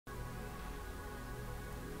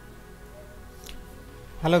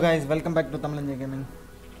Hello guys, welcome back to Tamilan Gaming.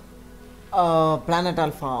 Planet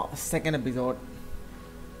Alpha second episode.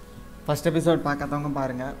 First episode பார்க்காதவங்க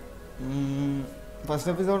பாருங்க. First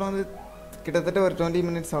episode வந்து கிட்டத்தட்ட ஒரு 20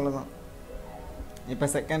 minutes அவ்வளோதான். இப்போ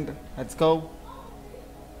second, let's go.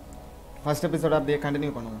 First episode அப்படியே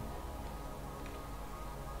கண்டினியூ பண்ணுவோம்.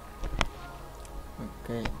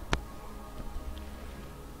 ஓகே,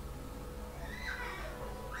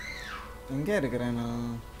 எங்கே இருக்கிறேண்ணா?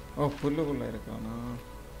 ஓ, புல்லுக்குள்ளே இருக்கிறேண்ணா.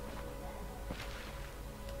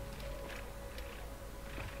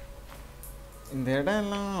 இந்த இடம்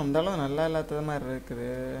எல்லாம் அந்தளவு நல்லா இல்லாத மாதிரி இருக்குது.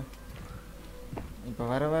 இப்போ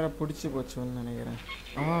வர பிடிச்சி போச்சுன்னு நினைக்கிறேன்.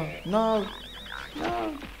 No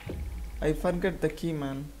I forget the key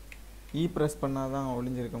man. Press பண்ணால் தான்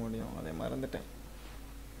ஒளிஞ்சிருக்க முடியும், அதை மறந்துட்டேன்.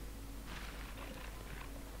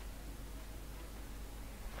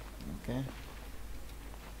 Okay,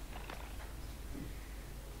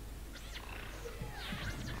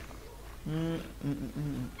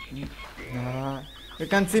 you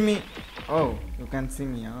can see me. Oh, you can see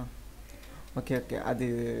me. Okay okay, அது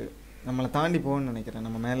நம்மளை தாண்டி போகணும்னு நினைக்கிறேன்.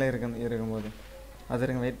 நம்ம மேலே இருக்கும்போது அது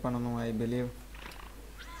இருங்க, வெயிட் பண்ணணும். I believe.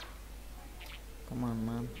 Come on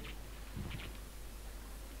ma'am.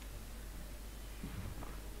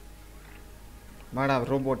 வாடா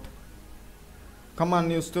robot. Come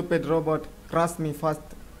on you stupid robot, cross me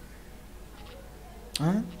fast.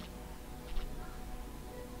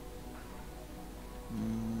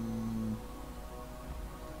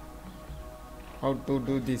 How to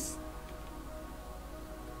do this?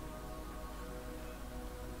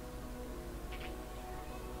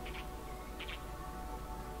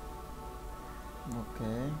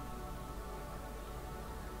 Okay.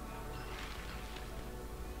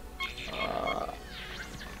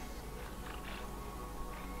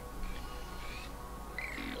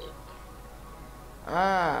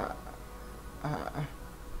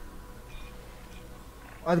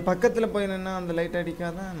 அது பக்கத்தில் போய் நின்னா அந்த லைட்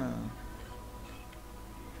அடிக்காதான்.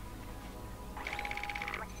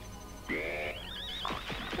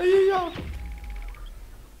 ஐயோ,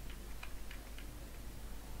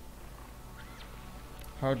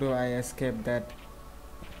 how do I escape that?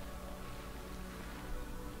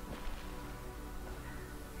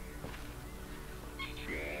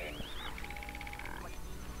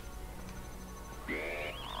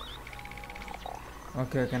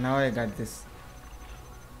 Okay, now I got this.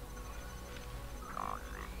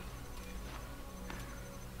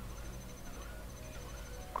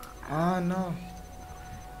 No.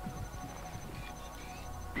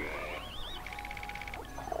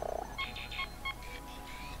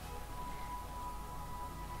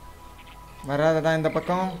 வராதடா இந்த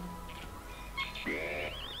பக்கம்.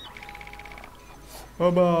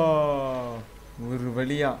 ஓபா, ஒரு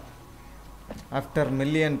வழியா. After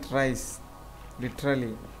million ட்ரைஸ்,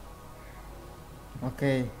 literally.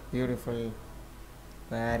 Okay, beautiful,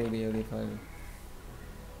 very beautiful.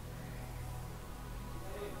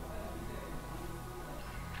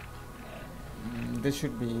 This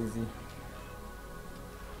should be easy.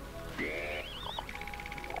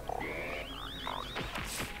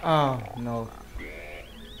 No.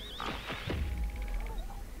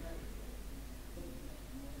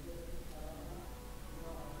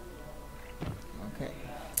 Okay,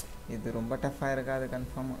 இது ரொம்ப டஃப்பாக இருக்காது.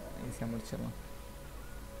 கன்ஃபார்மாக ஈஸியாக முடிச்சிடலாம்.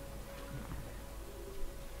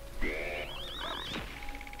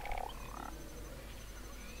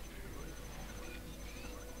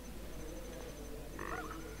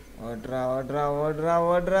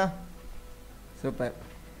 ஓடுறா. சூப்பர்,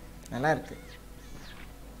 நல்லா இருக்கு.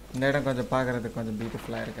 இந்த இடம் கொஞ்சம் பார்க்குறதுக்கு கொஞ்சம்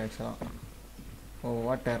பியூட்டிஃபுல்லாக இருக்குது ஆக்சுவலாக.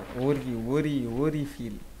 வாட்டர் ஓரி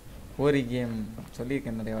ஃபீல். ஓரி கேம்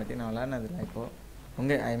சொல்லியிருக்கேன் நிறைய வாட்டி. நான் விளையாடினதில்லை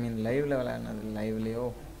இப்போது. ஐ மீன் லைவில் விளையாடினது, லைவ்லேயோ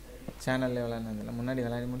சேனல்லையோ விளையாடினதில்லை. முன்னாடி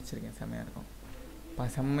விளையாடி முடிச்சிருக்கேன். செம்மையாக இருக்கும்.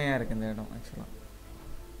 செம்மையாக இருக்குது இந்த இடம் ஆக்சுவலாக.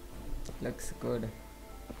 Lux good.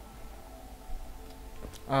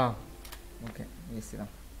 ஓகே, ஈஸி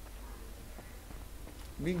தான்.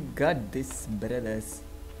 We got this, brothers.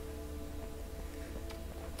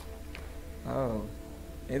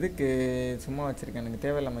 எதுக்கு சும்மா வச்சிருக்கேன்? எனக்கு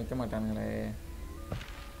தேவையில்லாம வைக்க மாட்டானுங்களே.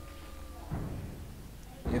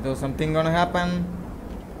 ஏதோ something gonna happen.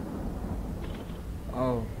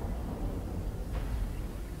 Oh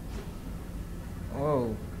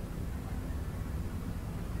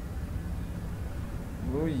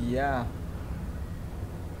yeah.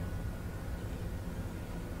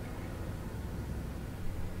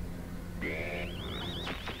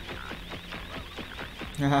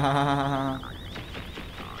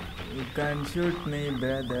 You can shoot me,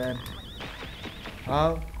 brother. How?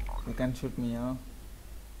 You can shoot me, huh?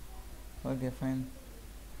 Okay, fine.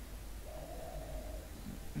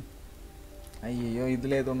 ஐயோ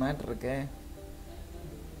இதில் ஏதோ மேட்ரு இருக்கே.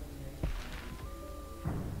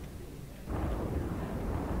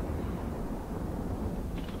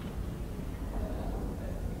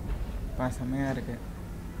 செம்மையாக இருக்கு.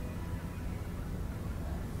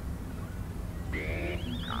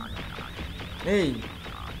 ஏய்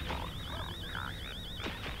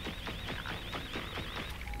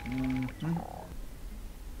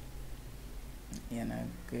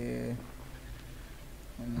எனக்கு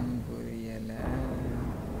ஒன்றும் புரியலை.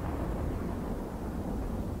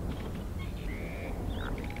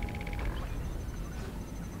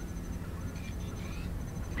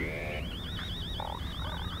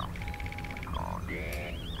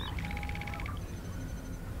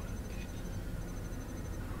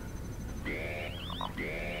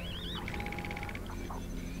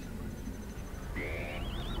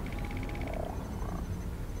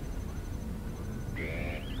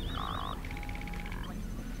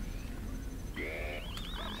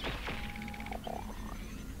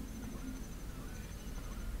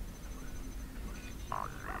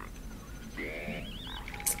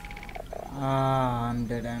 I'm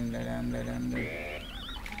dead.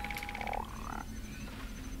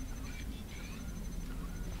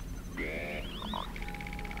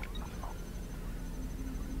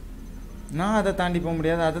 நான் அதை தாண்டி போக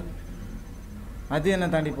முடியாது. அது என்ன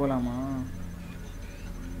தாண்டி போகலாமா?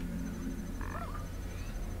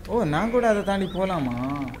 ஓ, நான் கூட அதை தாண்டி போகலாமா?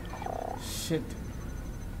 ஷிட்.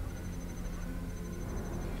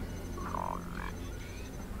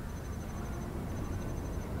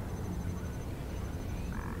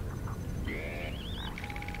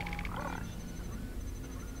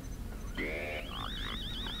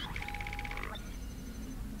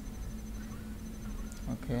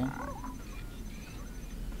 Okay,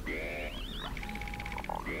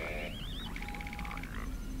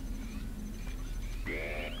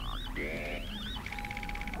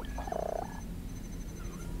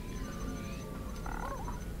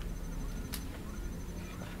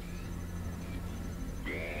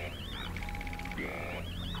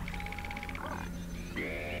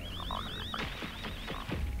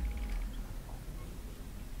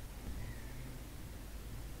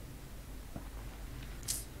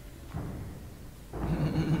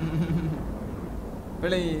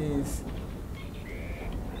 please.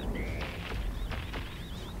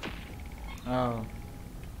 Oh.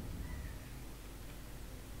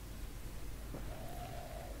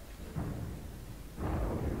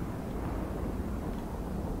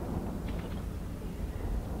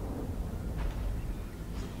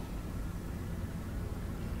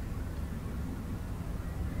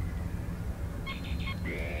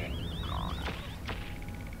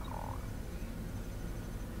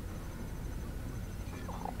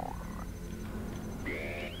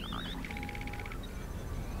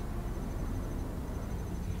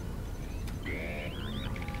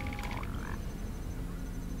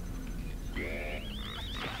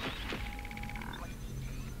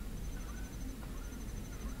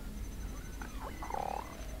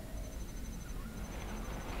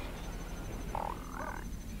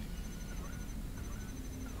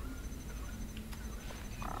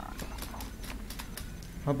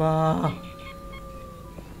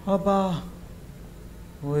 அப்பா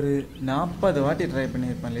ஒரு 40 வாட்டி ட்ரை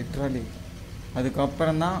பண்ணியிருப்பேன் லிட்ரலி.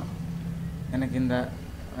 அதுக்கப்புறம்தான் எனக்கு இந்த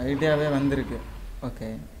ஐடியாவே வந்திருக்கு. ஓகே,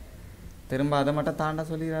 திரும்ப அதை மட்டும் தாண்ட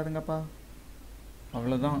சொல்லிடாதுங்கப்பா,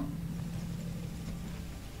 அவ்வளோதான்.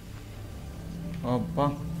 அப்பா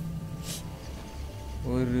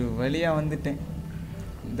ஒரு வழியாக வந்துட்டேன்.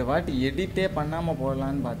 இந்த வாட்டி எடிட்டே பண்ணாமல்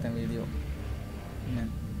போடலான்னு பார்த்தேன் வீடியோ,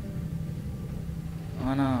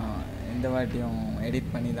 ஆனால் இந்த வாட்டியும்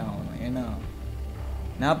எடிட் பண்ணி தான் ஆகணும். ஏன்னா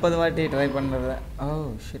 40 வாட்டி ட்ரை பண்ணுறத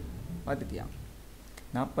ஷிட் பார்த்துட்டியா,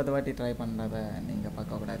 40 வாட்டி ட்ரை பண்ணுறத நீங்கள்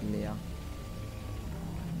பார்க்கக்கூடாது இல்லையா?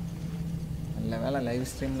 நல்ல வேலை லைவ்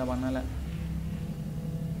ஸ்ட்ரீமில் பண்ணலை.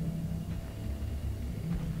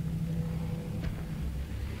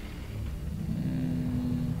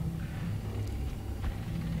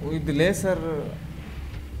 இது லேசர்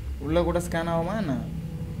உள்ளே கூட ஸ்கேன் ஆகுமா என்ன?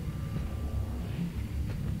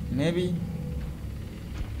 மேபி.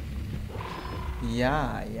 யா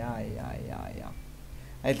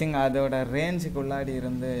ஐ திங்க் அதோட ரேஞ்சுக்கு உள்ளாடி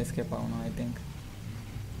இருந்து எஸ்கேப் ஆகணும். I think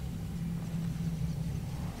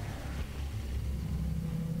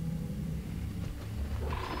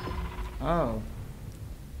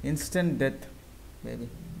instant death baby.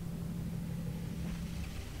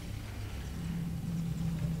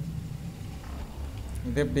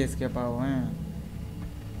 இது எப்படி எஸ்கேப் ஆகும்?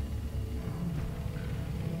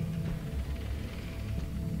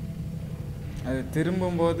 அது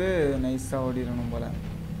திரும்பும்போது நைஸாக ஓடிடணும் போல்.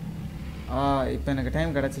 இப்போ எனக்கு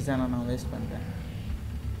டைம் கிடச்சிச்சா நான் வேஸ்ட் பண்ணிட்டேன்.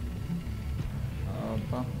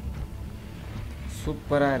 அப்பா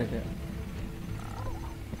சூப்பராக இருக்கு.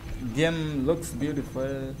 Game looks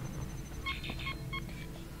beautiful.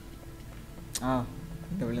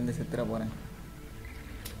 இந்த விழுந்து செத்துற போகிறேன்.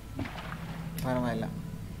 பரவாயில்ல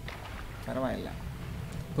பரவாயில்ல.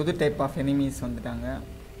 புது டைப் ஆஃப் எனிமீஸ் வந்துட்டாங்க.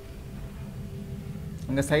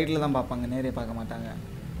 உங்கள் சைடில் தான் பார்ப்பாங்க, நேரே பார்க்க மாட்டாங்க.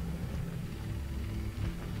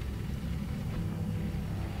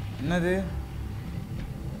 என்னது?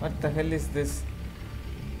 What the hell is this?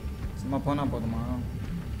 சும்மா போனால் போதுமா?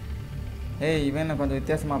 ஏய், இவன் என்ன கொஞ்சம்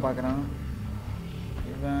வித்தியாசமாக பார்க்குறான்.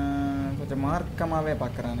 இவன் கொஞ்சம் மார்க்கமாகவே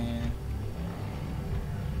பார்க்குறானே.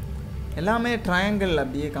 எல்லாமே ட்ரையாங்கிள்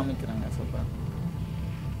அப்படியே காமிக்கிறாங்க. Super.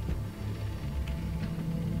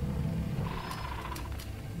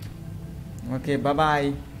 Okay, bye.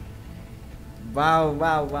 Wow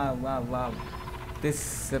wow wow wow wow. This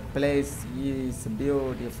place is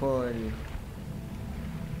beautiful.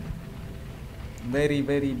 Very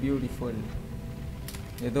very beautiful.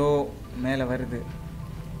 ஏதோ மேலே வருது.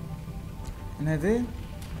 என்னது?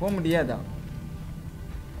 போக முடியாதா?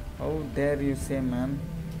 How dare you say, ma'am?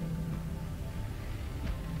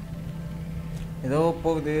 ஏதோ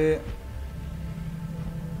போகுது.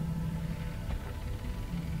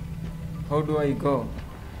 How do I go?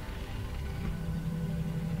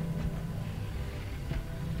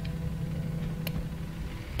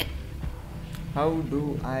 How do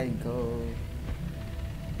I go?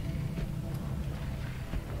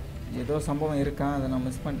 ஏதோ சம்பவம் இருக்கா, அதை நான்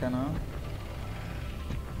மிஸ் பண்ணிட்டேனா?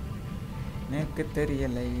 எனக்கு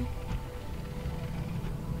தெரியலை.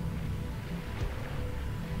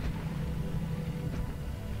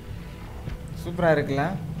 சூப்பராக இருக்குல்ல?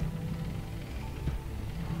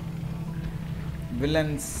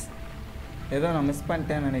 வில்லன்ஸ் ஏதோ நான் மிஸ்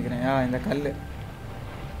பண்ணிட்டேன்னு நினைக்கிறேன். இந்த கல்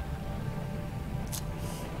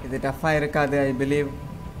இது டஃப்பாக இருக்காது, ஐ பிலீவ்.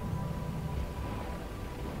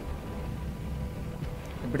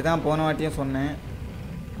 இப்படி தான் போன வாட்டியும் சொன்னேன்,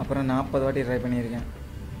 அப்புறம் 40 வாட்டி ட்ரை பண்ணியிருக்கேன்.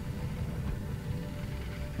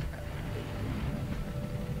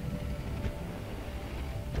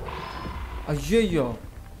 ஐயோ,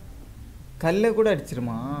 கல்லை கூட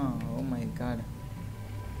அடிச்சிருமா? Oh my God.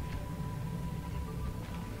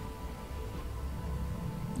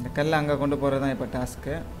 இந்த கல்லை அங்கே கொண்டு போகிறது தான் இப்போ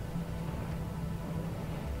டாஸ்க்கு.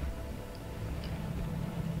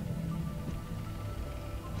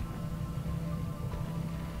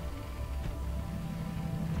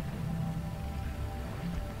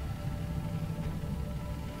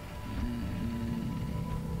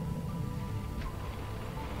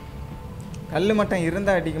 கல் மட்டும்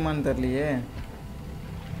இருந்தால் அடிக்குமான்னு தெரியலையே.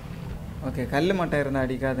 ஓகே, கல் மட்டும் இருந்தால்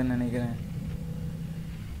அடிக்காதுன்னு நினைக்கிறேன்.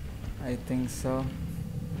 I think so.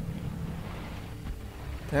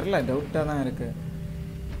 தெரில, டவுட்டாக தான் இருக்கு.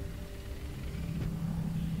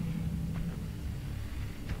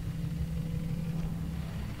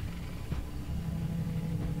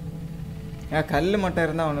 கல் மட்டும்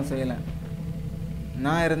இருந்தால் ஒன்றும் செய்யலை.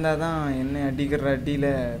 நான் இருந்தால் தான் என்ன அடிக்கிற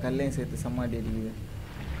அடியில் கல்லையும் சேர்த்து செம்ம அடி அடிக்குது.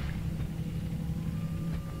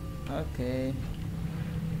 Okay,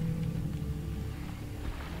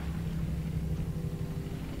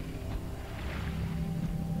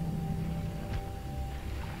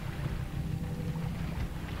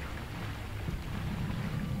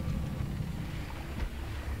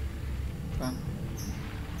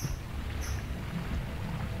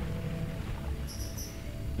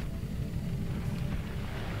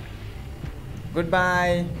 good bye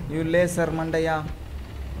you laser மண்டையா.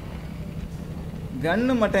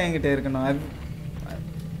 கன்னு மட்டும் என்கிட்ட இருக்கணும்.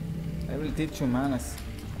 I will teach you manners.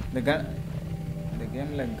 இந்த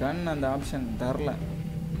கேமில் கன் அந்த ஆப்ஷன் தரல.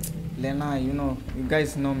 இல்லைன்னா யூ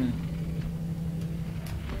கைஸ் நோ மீ.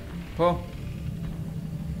 போ.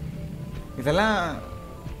 இதெல்லாம்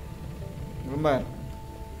ரொம்ப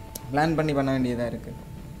பிளான் பண்ணி பண்ண வேண்டியதாக இருக்குது.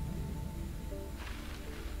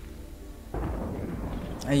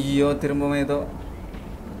 ஐயோ, திரும்பவும் ஏதோ.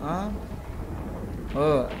 ஓ,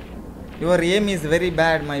 your aim is very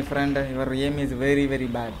bad, my friend. Your aim is very very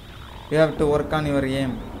bad. You have to work on your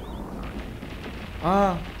aim.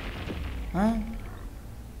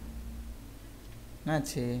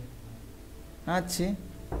 Notch notch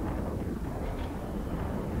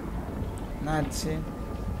notch.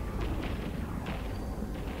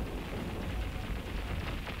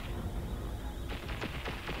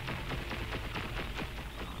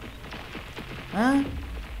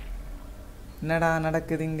 என்னடா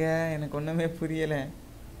நடக்குதுங்க? எனக்கு ஒன்றுமே புரியலை.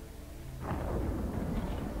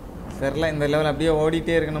 சரில, இந்த லெவல் அப்படியே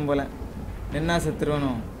ஓடிட்டே இருக்கணும் போல். என்ன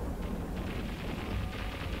செத்துருவணும்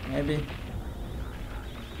மேபி.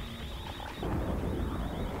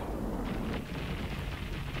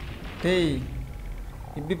 டேய்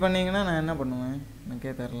இப்படி பண்ணீங்கன்னா நான் என்ன பண்ணுவேன்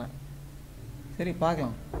எனக்கே தெரில. சரி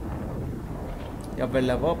பார்க்கலாம்.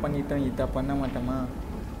 எவ்வளவோ பண்ணிட்டோம், இதை பண்ண மாட்டோமா?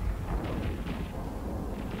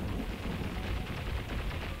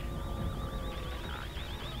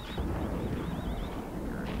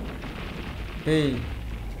 டேய்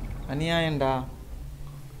அநியாயம்டா.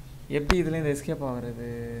 எப்படி இதுலேருந்து எஸ்கேப் ஆகிறது?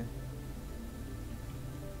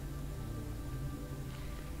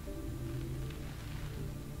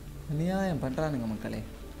 அநியாயம் பண்ணுறானுங்க மக்களே.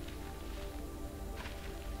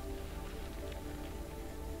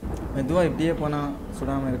 மெதுவாக இப்படியே போனால்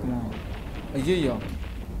சுடாமல் இருக்குமோ? ஐயோ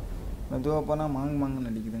மெதுவாக போனால்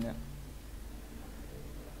மாங்குன்னு அடிக்குதுங்க.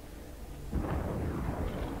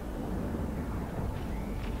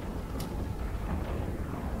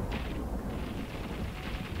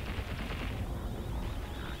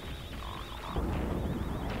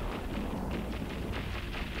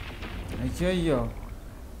 ஐயோ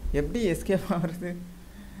எப்படி எஸ்கேப் ஆகிறது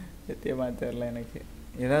சத்தியமாக தெரில எனக்கு.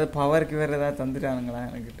 ஏதாவது பவருக்கு வேறு ஏதாவது தந்துட்டானுங்களா?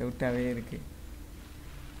 எனக்கு டவுட்டாகவே இருக்குது.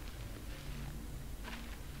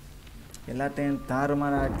 எல்லாத்தையும்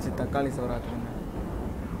தாறுமாற அடித்து தக்காளி சோறாக்குங்க.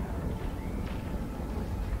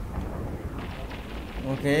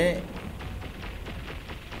 ஓகே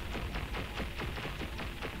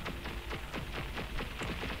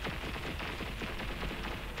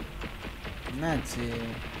என்னாச்சு?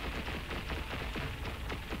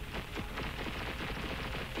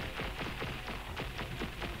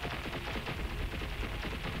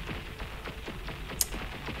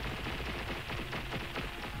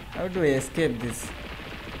 How do I escape this?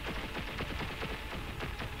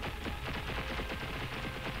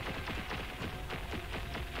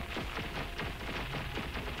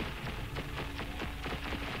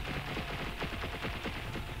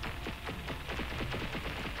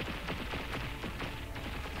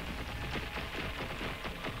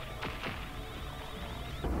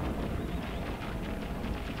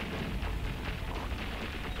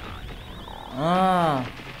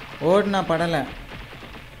 ஓடுனா படலை.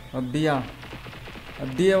 அப்படியா?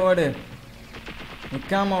 அப்படியே ஓடு,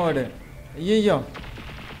 நிற்காம ஓடு. ஐயோ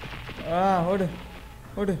ஓடு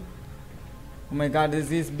ஓடு. Oh my god, this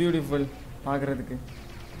is beautiful. பார்க்குறதுக்கு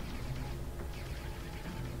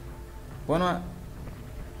போனோம்.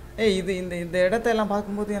 இது இந்த இந்த இடத்தெல்லாம்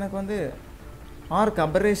பார்க்கும்போது எனக்கு வந்து ஆர்க்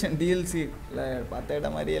அபரேஷன் டிஎல்சியில் பார்த்த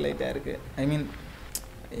இடம் மாதிரியே லைட்டாக இருக்குது. ஐ மீன்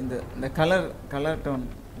இந்த கலர் டோன்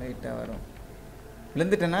லைட்டாக வரும்.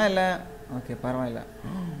 விழுந்துட்டேனா இல்லை? ஓகே பரவாயில்ல.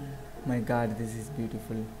 My God, this is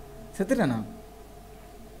beautiful. செத்துட்டேனா?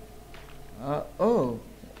 ஓ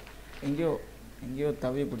எங்கேயோ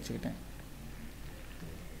தவியை பிடிச்சிக்கிட்டேன்.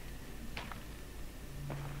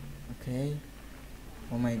 Okay.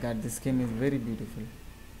 Oh my God, this game is very beautiful.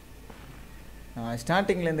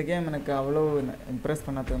 ஸ்டார்டிங்கில் இந்த கேம் எனக்கு அவ்வளோ இம்ப்ரெஸ்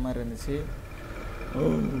பண்ணாத மாதிரி இருந்துச்சு. ஓ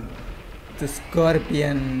தி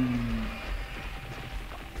scorpion.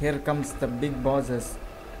 Here comes the big bosses.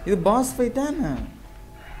 இது பாஸ் ஃபைட் தானே?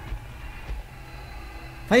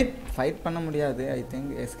 ஃபைட் பண்ண முடியாது. ஐ திங்க்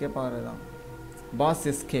எஸ்கேப் ஆகிறது தான். Pass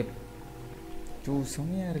escape.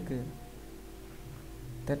 செம்மையாக இருக்கு.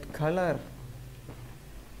 That colour.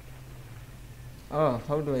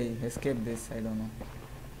 how do I escape this? I don't know.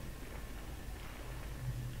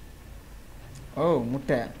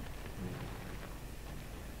 முட்டை.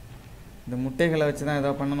 இந்த முட்டைகளை வச்சு தான்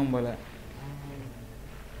ஏதோ பண்ணணும் போல.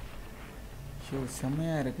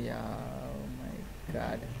 செம்மையாக இருக்குயா. Oh my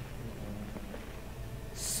god,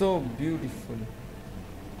 so beautiful.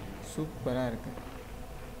 சூப்பராக இருக்கு.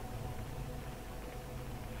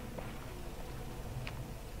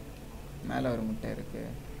 மேலே ஒரு முட்டை இருக்கு.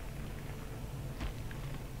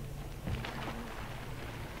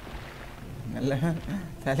 நல்ல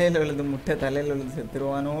தலையில் விழுது முட்டை, தலையில் விழுது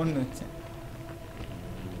செத்துருவானோன்னு வச்சேன்.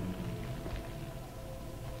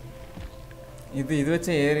 இது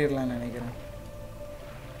வச்சு ஏறிடலான்னு நினைக்கிறேன்.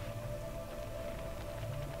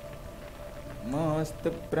 Most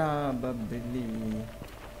probably.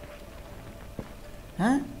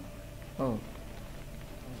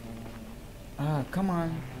 Come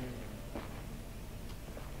on.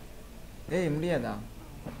 முடியாதா?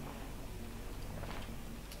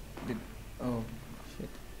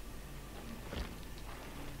 Shit.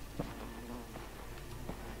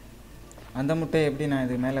 அந்த முட்டையை எப்படி நான்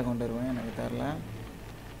இது மேலே கொண்டு வருவேன் எனக்கு தெரியல.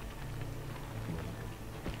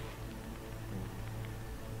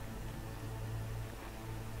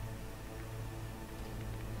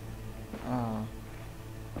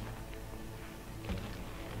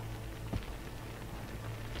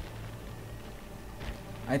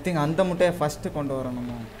 ஐ திங்க் அந்த முட்டையை ஃபஸ்ட்டு கொண்டு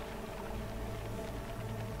வரணுமோ?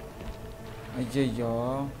 ஐயோ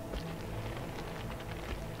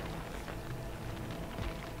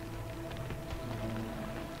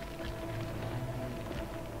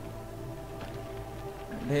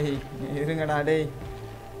டேய் இருங்கடா டேய்.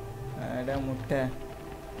 அட முட்டை.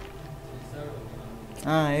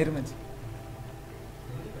 இருந்துச்சு.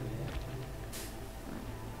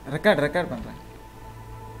 ரெக்கார்ட் பண்ணுறேன்.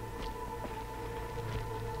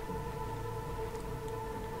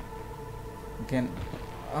 Again.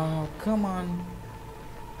 Oh, come on.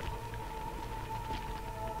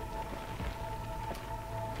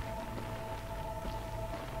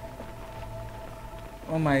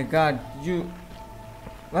 Oh my god, you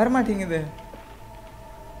வர மாட்டேங்குது.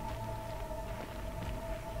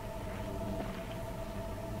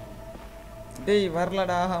 டேய்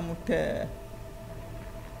வரலடா முட்டை.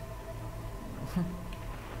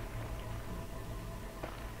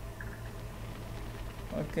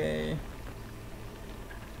 ஓகே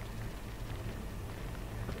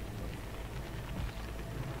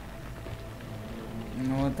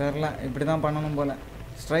இன்னும் தெரில. இப்படி தான் பண்ணணும் போல்.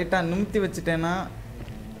 ஸ்ட்ரைட்டாக நிமித்தி வச்சுட்டேன்னா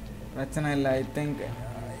பிரச்சனை இல்லை. I think.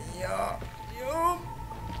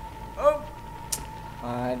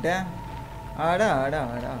 ஆட ஆட ஆட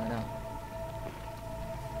ஆட ஆடா.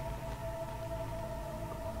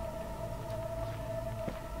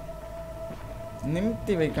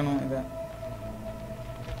 நிமித்தி வைக்கணும் இதை.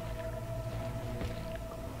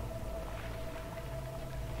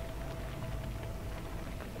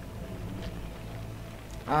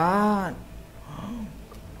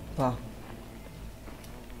 பா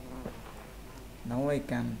now I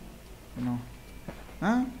can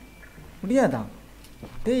முடியாதா?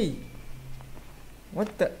 டேய் what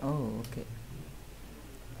the okay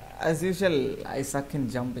as usual I suck in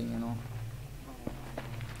jumping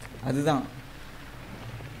அதுதான்.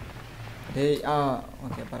 டேய்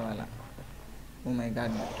ஓகே பரவாயில்ல. oh my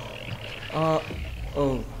god.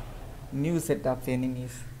 New set of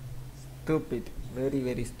enemies. Stupid. Very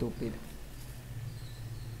very stupid.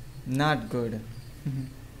 Not good.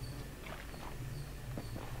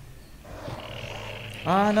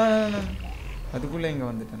 no அதுக்குள்ளே இங்கே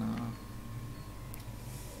வந்துட்டேனா?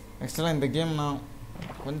 ஆக்சுவலாக இந்த கேம் நான்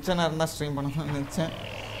கொஞ்ச நேரம் தான் ஸ்ட்ரீம் பண்ணணும்னு நினச்சேன்.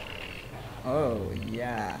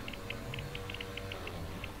 யா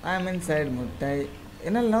ஐ எம் இன்சைட் முட்டை.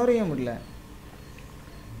 என்னால் நவரைய முடியல.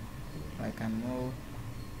 I can move.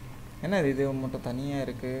 என்ன இது மட்டும் தனியாக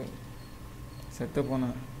இருக்குது? செத்து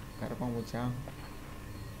போன கரப்பாம்பூச்சா?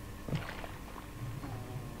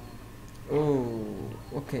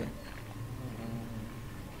 ஓகே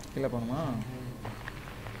கீழே போகணுமா?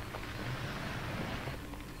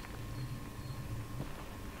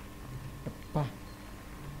 எப்பா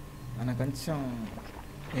ஆனால் கொஞ்சம்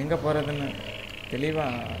எங்கே போகிறதுன்னு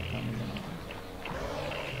தெளிவாக காமிக்கணும்.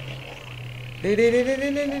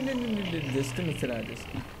 Just மிஸ்டா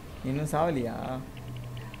just. இன்னும் Savaliya?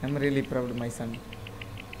 I'm really proud my son.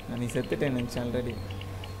 நான் நீ செத்துட்டேன் நினச்சேன் ஆல்ரெடி.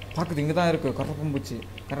 பார்க்குது இங்கே தான் இருக்குது கரப்பாம்பூச்சி.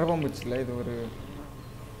 கரப்பாம்பூச்சியில் இது ஒரு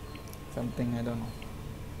something I don't know.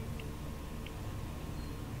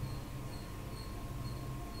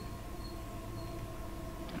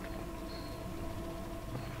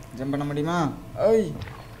 Jump பண்ண முடியுமா?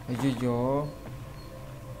 ஐயோ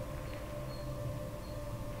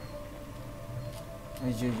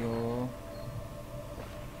ஐயோ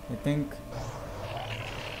ஐ திங்க்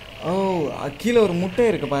கீழே ஒரு முட்டை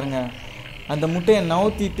இருக்குது பாருங்க. அந்த முட்டையை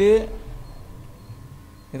நவுத்திட்டு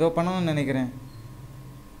ஏதோ பண்ணணும்னு நினைக்கிறேன்.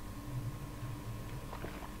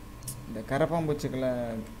 இந்த கரப்பாம்பூச்சிகளை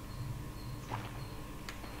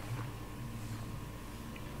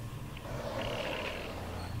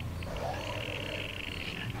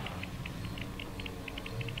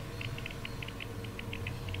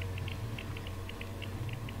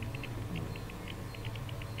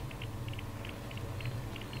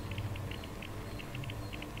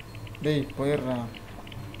டேய் போயிடுறான்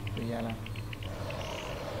ஐயால.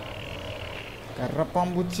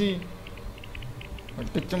 கரப்பாம்பூச்சி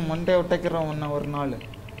அடிச்சு மண்டே ஒட்டைக்கிறான் ஒன்ன ஒரு நாள்.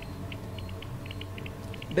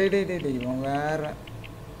 டேய் டேய் டேய் டேய் இவன் வேற.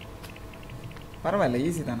 பரவாயில்ல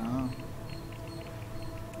ஈஸி தானா?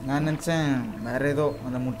 நான் நினச்சேன் வேற ஏதோ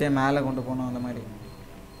அந்த முட்டையை மேலே கொண்டு போனோம் அந்த மாதிரி.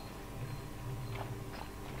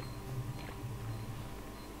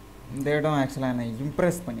 இந்த இடம் ஆக்சுவலாக என்னை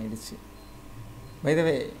இம்ப்ரெஸ் பண்ணிடுச்சு. By the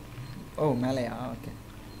way மேலேயா? ஓகே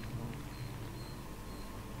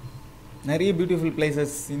நிறைய பியூட்டிஃபுல்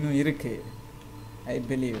பிளேசஸ் இன்னும் இருக்குது ஐ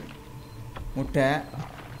பிலீவ். முட்டை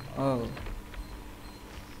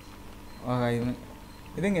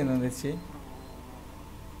இதுங்க என்ன வந்துச்சு?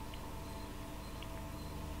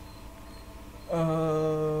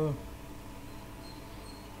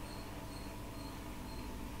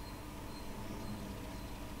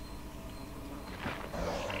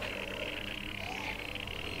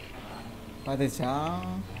 பார்த்துச்சா?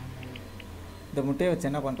 இந்த முட்டையை வச்சு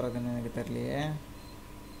என்ன பண்ணுறதுன்னு எனக்கு தெரியலையே.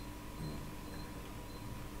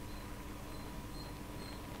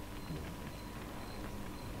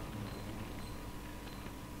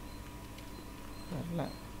 தெரில.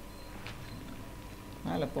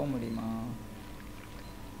 மேலே போக முடியுமா?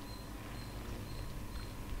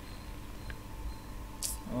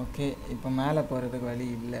 ஓகே, இப்போ மேலே போகிறதுக்கு வழி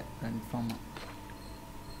இல்லை கன்ஃபார்மாக.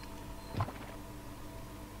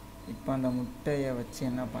 இப்போ அந்த முட்டையை வச்சு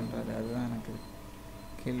என்ன பண்ணுறது, அதுதான் எனக்கு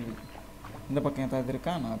கேள்வி. இந்த பக்கம் ஏதாவது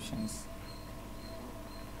இருக்கா ஆப்ஷன்ஸ்?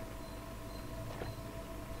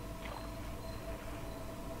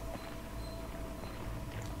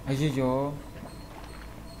 ஐயோ,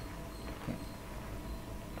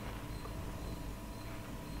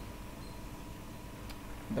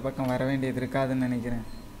 இந்த பக்கம் வர வேண்டியது இருக்காதுன்னு நினைக்கிறேன்.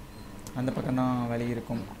 அந்த பக்கம் தான் வழி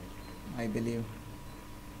இருக்கும், I believe.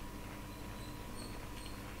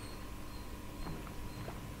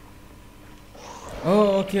 O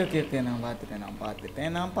okay okay okay, நான் பார்த்துட்டேன்.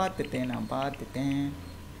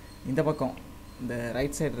 இந்த பக்கம் இந்த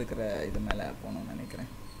ரைட் சைடு இருக்கிற இது மேலே போகணும்னு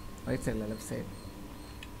நினைக்கிறேன். ரைட் சைடில் லெஃப்ட் சைடு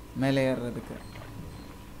மேலே ஏறுறதுக்கு.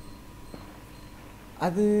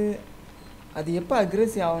 அது அது எப்போ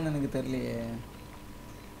அக்ரெசிவ் ஆகும்னு எனக்கு தெரியலையே.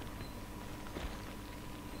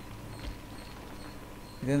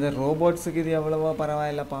 இது இந்த ரோபோட்ஸுக்கு இது எவ்வளவோ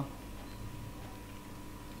பரவாயில்லப்பா.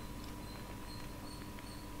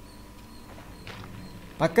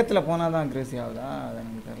 பக்கத்தில் போனால் தான் அக்ரெசிவ் ஆகுதா, அது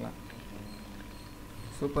எனக்கு தெரியல.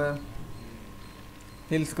 Super,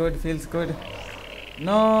 feels good.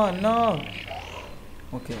 No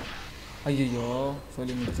okay. ஐயோ,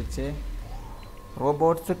 சொல்லி முடிச்சிச்சு.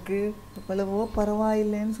 ரோபோட்ஸுக்கு எவ்வளவோ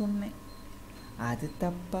பரவாயில்லைன்னு சொன்னேன், அது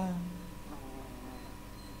தப்பா?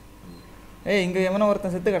 ஏய், இங்கே எவனோ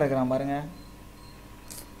ஒருத்தன் செத்து கிடக்குறான் பாருங்க.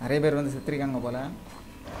 நிறைய பேர் வந்து செத்துருக்காங்க போல.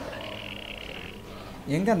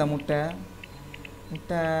 எங்கே அந்த முட்டை?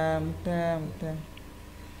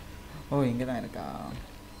 ஓ, இங்கே தான் இருக்கா?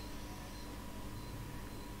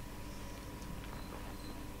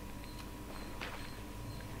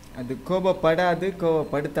 அது கோபப்படாது,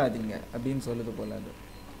 கோபப்படுத்தாதீங்க அப்படின்னு சொல்லுது போல. அது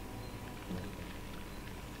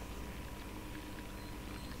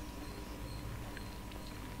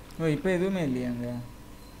ஓ, இப்போ எதுவுமே இல்லையாங்க?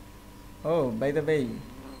 ஓ, பை த பை,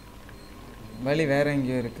 வழி வேற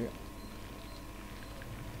எங்கேயோ இருக்கு.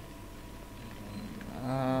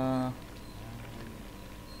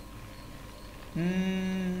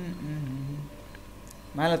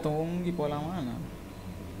 மேலே தொங்கி போகலாமா?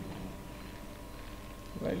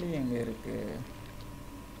 வழி எங்கே இருக்கு?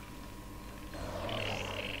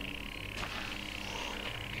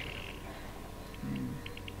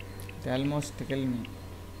 Almost kill me.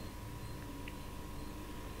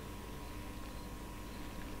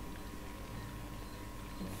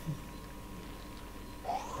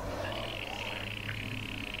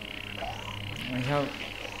 I have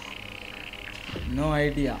no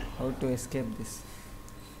idea how to escape this.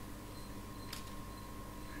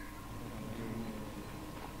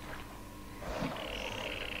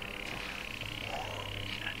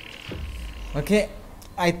 Okay,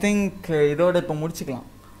 I think இதோட இப்போ முடிச்சுக்கலாம்.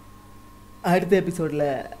 அடுத்த எபிசோடில்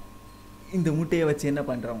இந்த முட்டையை வச்சு என்ன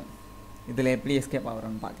பண்ணுறோம், இதில் எப்படி எஸ்கேப்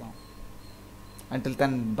ஆகிறோன்னு பார்க்கலாம். Until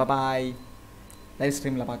then bye bye. லைவ்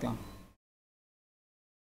ஸ்ட்ரீமில் பார்க்கலாம்.